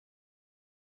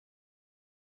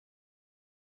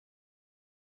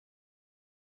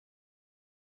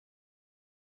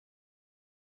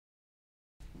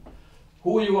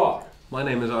Who you are? My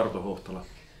name is Arto Huhtala.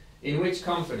 In which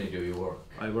company do you work?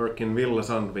 I work in Villa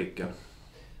Sandviken.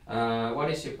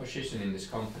 What is your position in this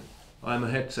company? I'm a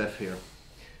head chef here.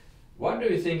 What do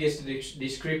you think is the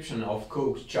description of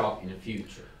cook's job in the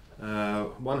future?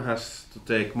 One has to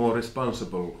take more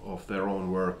responsible of their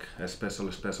own work,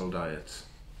 especially special diets.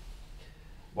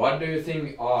 What do you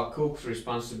think are cook's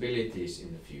responsibilities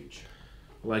in the future?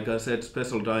 Like I said,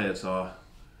 special diets are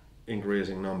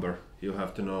increasing number. You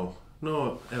have to know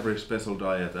every special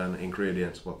diet and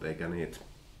ingredients what they can eat.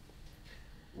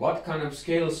 What kind of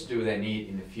skills do they need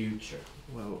in the future?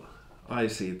 Well,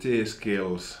 ICT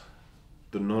skills,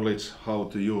 the knowledge how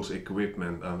to use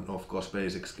equipment, and of course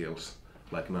basic skills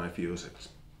like knife usage.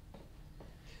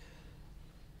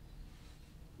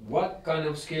 What kind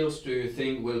of skills do you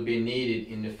think will be needed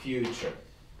in the future?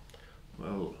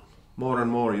 Well, more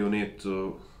and more you need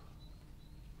to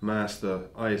master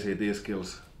ICT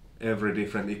skills, every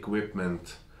different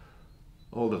equipment.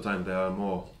 All the time there are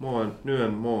more new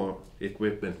and more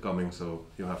equipment coming, so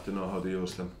you have to know how to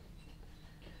use them.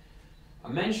 I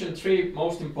mentioned 3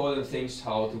 most important things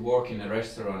how to work in the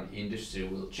restaurant industry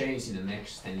will change in the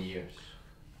next 10 years.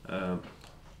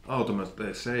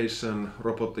 Automatization,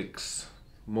 robotics,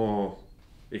 more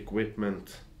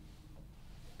equipment.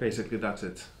 Basically that's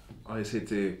it.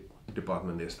 ICT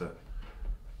department is the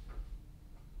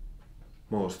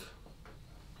most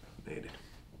needed.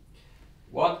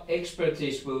 What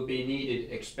expertise will be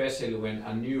needed, especially when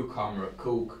a newcomer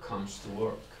cook comes to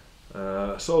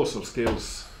work? Social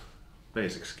skills,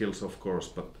 basic skills of course,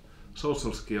 but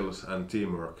social skills and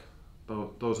teamwork,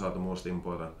 those are the most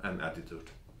important, and attitude.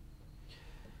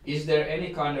 Is there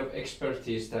any kind of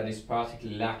expertise that is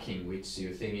particularly lacking which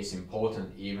you think is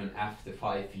important even after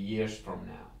 5 years from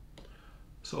now?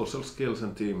 Social skills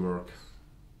and teamwork,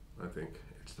 I think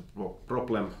it's the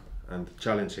problem and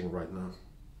challenging right now.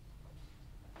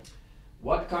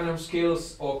 What kind of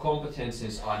skills or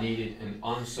competences are needed in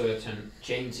uncertain,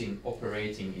 changing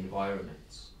operating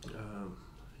environments?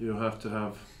 You have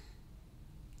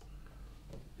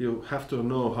to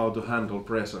know how to handle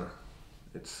pressure.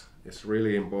 It's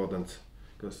really important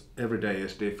because every day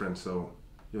is different, so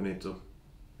you need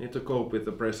to cope with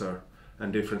the pressure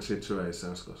and different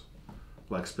situations,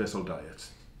 like special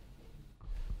diets.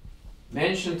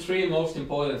 Mention 3 most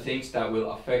important things that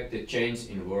will affect the change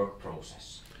in work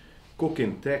process.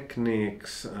 Cooking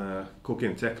techniques,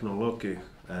 cooking technology,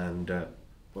 and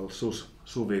sous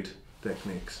vide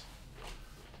techniques.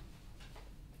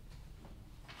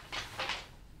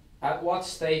 At what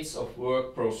stage of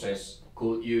work process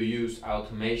could you use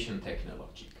automation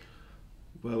technology?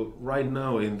 Well, right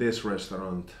now in this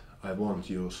restaurant I won't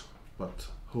use, but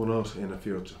who knows in the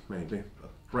future, maybe.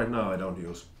 But right now I don't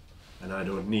use, and I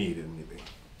don't need anything.